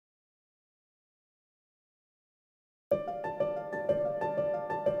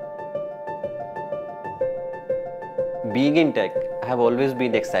Being in tech, I have always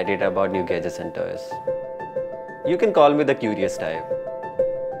been excited about new gadgets and toys. You can call me the curious type.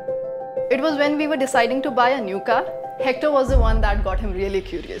 It was when we were deciding to buy a new car, Hector was the one that got him really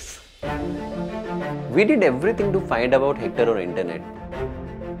curious. We did everything to find about Hector on internet.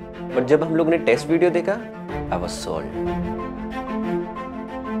 But जब हम लोग ने test video देखा, I was sold.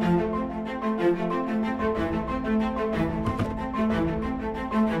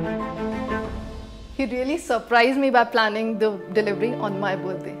 He really surprised me by planning the delivery on my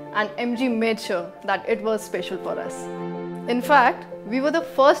birthday, and MG made sure that it was special for us. In fact, we were the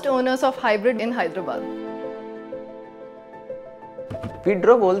first owners of hybrid in Hyderabad. We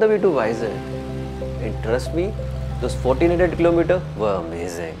drove all the way to Vizag. And trust me, those 1400 kilometers were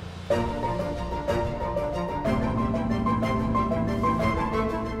amazing.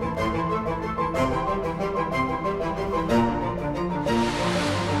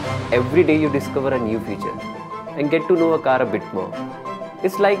 Every day you discover a new feature and get to know a car a bit more.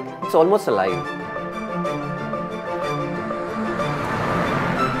 It's like it's almost alive.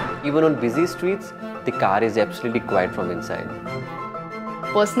 Even on busy streets, the car is absolutely quiet from inside.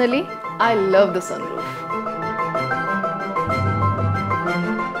 Personally, I love the sunroof.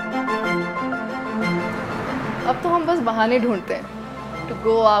 अब तो हम बस बहाने ढूंढते हैं to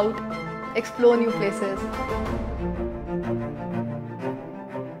go out, explore new places.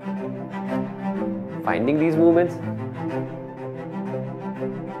 Finding these moments,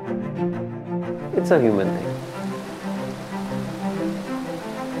 it's a human thing.